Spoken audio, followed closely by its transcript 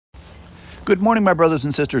Good morning, my brothers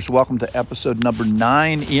and sisters. Welcome to episode number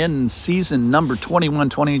 9 in season number 21,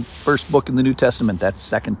 21st book in the New Testament. That's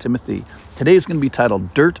 2 Timothy. Today is going to be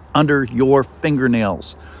titled Dirt Under Your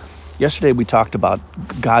Fingernails. Yesterday we talked about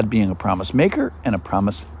God being a promise maker and a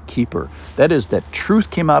promise keeper. That is, that truth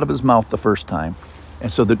came out of his mouth the first time,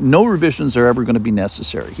 and so that no revisions are ever going to be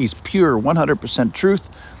necessary. He's pure, 100% truth.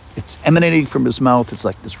 It's emanating from his mouth. It's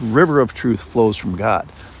like this river of truth flows from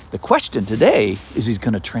God. The question today is he's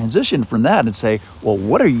going to transition from that and say, well,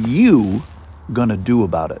 what are you going to do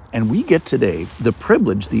about it? And we get today the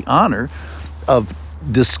privilege, the honor of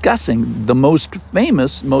discussing the most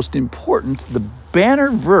famous, most important, the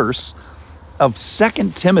banner verse of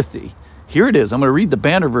 2 Timothy. Here it is. I'm going to read the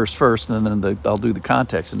banner verse first, and then I'll do the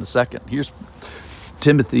context in a second. Here's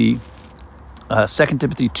Timothy, 2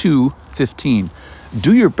 Timothy 2:15.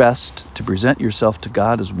 Do your best to present yourself to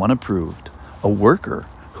God as one approved, a worker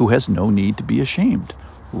who has no need to be ashamed,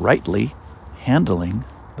 rightly handling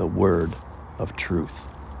the word of truth.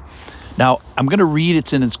 Now, I'm going to read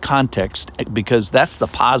it in its context because that's the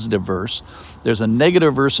positive verse. There's a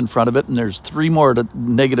negative verse in front of it, and there's 3 more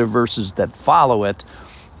negative verses that follow it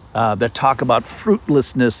that talk about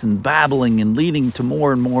fruitlessness and babbling and leading to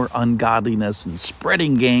more and more ungodliness and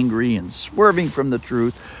spreading gangrene and swerving from the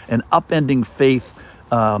truth and upending faith,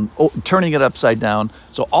 turning it upside down.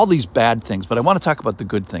 So all these bad things, but I want to talk about the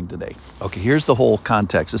good thing today. Okay, here's the whole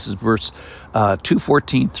context. This is verse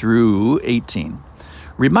 2:14 through 18.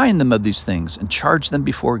 Remind them of these things and charge them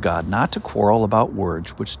before God not to quarrel about words,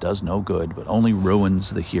 which does no good, but only ruins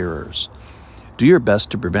the hearers. Do your best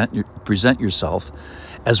to present yourself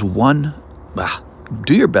as one.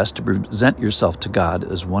 Do your best to present yourself to God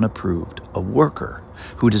as one approved, a worker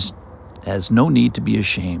who has no need to be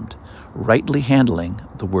ashamed, rightly handling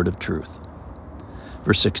the word of truth.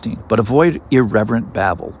 Verse 16, but avoid irreverent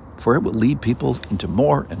babble, for it will lead people into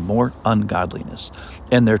more and more ungodliness,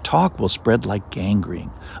 and their talk will spread like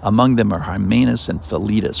gangrene. Among them are Hymenaeus and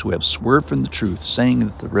Philetus, who have swerved from the truth, saying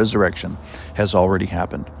that the resurrection has already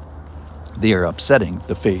happened. They are upsetting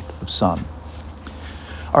the faith of some.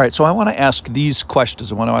 All right, so I want to ask these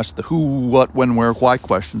questions. I want to ask the who, what, when, where, why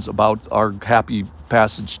questions about our happy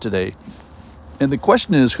passage today. And the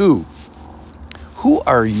question is who? Who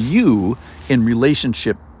are you in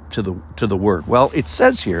relationship to the word? Well, it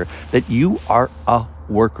says here that you are a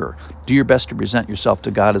worker. Do your best to present yourself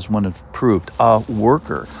to God as one approved, a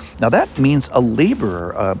worker. Now that means a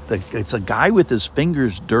laborer. It's a guy with his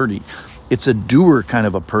fingers dirty. It's a doer kind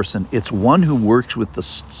of a person. It's one who works with the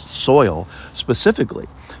soil specifically.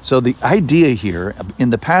 So the idea here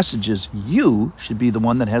in the passage is you should be the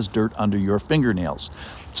one that has dirt under your fingernails.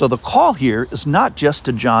 So the call here is not just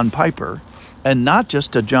to John Piper and not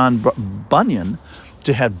just to John Bunyan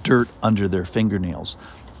to have dirt under their fingernails.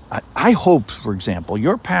 I hope, for example,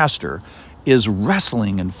 your pastor is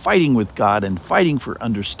wrestling and fighting with God and fighting for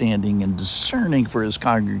understanding and discerning for his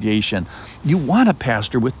congregation. You want a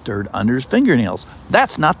pastor with dirt under his fingernails.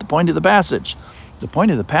 That's not the point of the passage. The point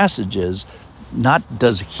of the passage is not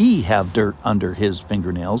does he have dirt under his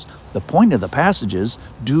fingernails. The point of the passage is,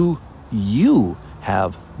 do you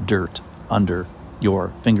have dirt under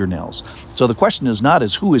your fingernails? So the question is not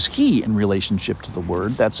who is he in relationship to the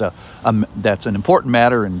word. That's an important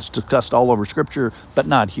matter and it's discussed all over Scripture, but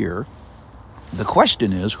not here. The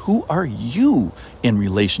question is, who are you in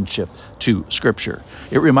relationship to Scripture?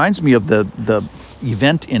 It reminds me of the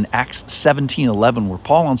event in Acts 17:11 where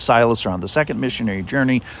Paul and Silas are on the second missionary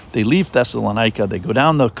journey. They leave Thessalonica. They go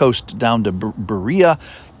down the coast down to Berea,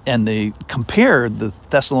 and they compare the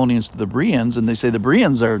Thessalonians to the Bereans, and they say the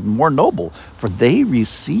Bereans are more noble, for they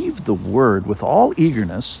received the word with all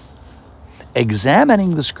eagerness,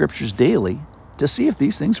 examining the Scriptures daily to see if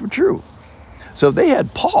these things were true. So they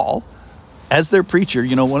had Paul as their preacher,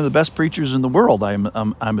 one of the best preachers in the world,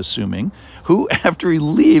 I'm assuming, who after he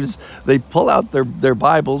leaves, they pull out their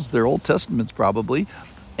Bibles, their Old Testaments probably,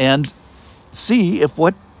 and see if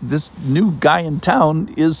what this new guy in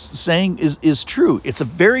town is saying is true. It's a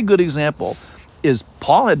very good example. Is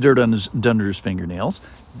Paul had dirt under his fingernails,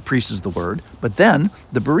 preaches the word, but then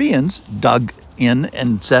the Bereans dug in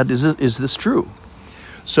and said, is this true?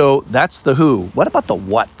 So that's the who. What about the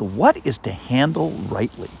what? The what is to handle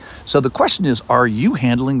rightly. So the question is, are you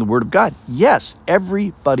handling the word of God? Yes,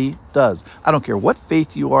 everybody does. I don't care what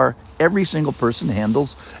faith you are. Every single person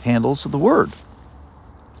handles the word.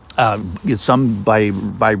 Some by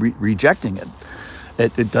rejecting it.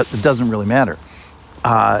 It doesn't really matter.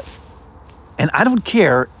 And I don't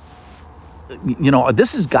care.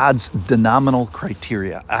 This is God's denominal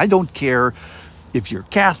criteria. I don't care if you're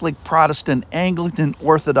Catholic, Protestant, Anglican,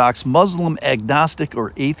 Orthodox, Muslim, agnostic,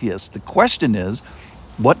 or atheist. The question is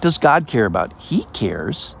What does God care about? He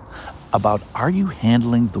cares about, are you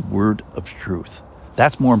handling the word of truth?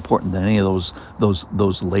 That's more important than any of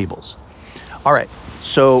those labels. All right.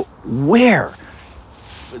 So where?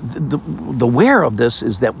 The where of this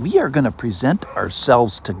is that we are going to present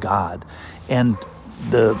ourselves to God, and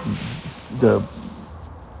the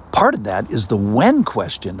part of that is the when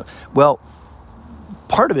question. Well,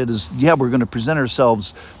 part of it is, we're going to present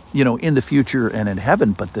ourselves, in the future and in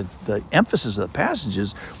heaven, but the emphasis of the passage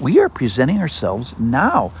is we are presenting ourselves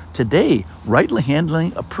now, today, rightly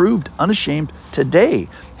handling, approved, unashamed, today,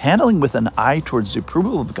 handling with an eye towards the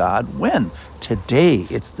approval of God. When? Today.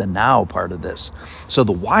 It's the now part of this. So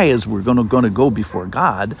the why is we're going to go before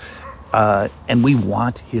God, and we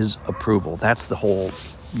want his approval. That's the whole,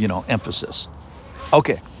 emphasis.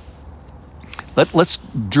 Okay. Let's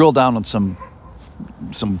drill down on some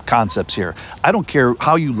concepts here. I don't care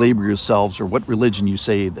how you label yourselves or what religion you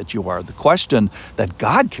say that you are. The question that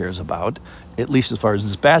God cares about, at least as far as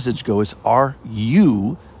this passage goes, are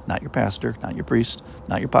you, not your pastor, not your priest,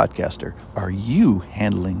 not your podcaster, are you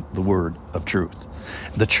handling the word of truth?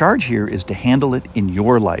 The charge here is to handle it in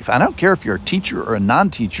your life. I don't care if you're a teacher or a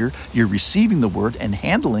non-teacher, you're receiving the word and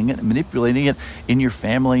handling it and manipulating it in your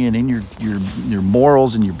family and in your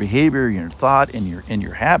morals and your behavior, your thought and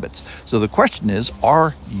your habits. So the question is,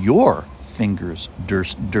 are your fingers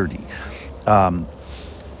dirty? And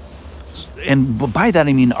by that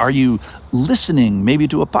I mean, are you listening maybe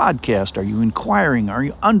to a podcast? Are you inquiring? Are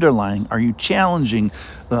you underlining? Are you challenging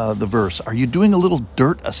the verse? Are you doing a little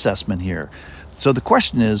dirt assessment here? So the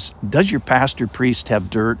question is, does your pastor, priest have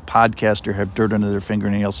dirt, podcaster have dirt under their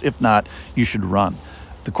fingernails? If not, you should run.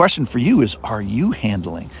 The question for you is, are you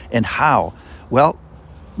handling, and how? Well,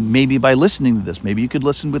 maybe by listening to this. Maybe you could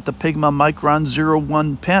listen with the Pigma Micron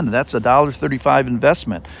 01 pen. That's $1.35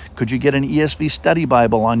 investment. Could you get an ESV study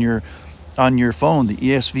Bible on your phone? The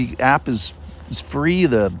ESV app is free.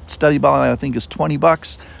 The study Bible, I think, is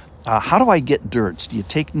 $20. How do I get dirt? Do you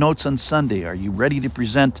take notes on Sunday? Are you ready to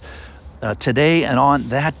present today and on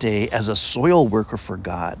that day as a soil worker for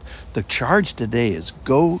God? The charge today is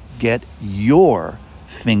go get your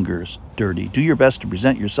fingers dirty. Do your best to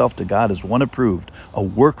present yourself to God as one approved, a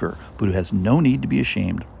worker, but who has no need to be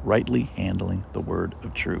ashamed, rightly handling the word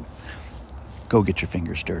of truth. Go get your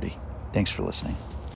fingers dirty. Thanks for listening.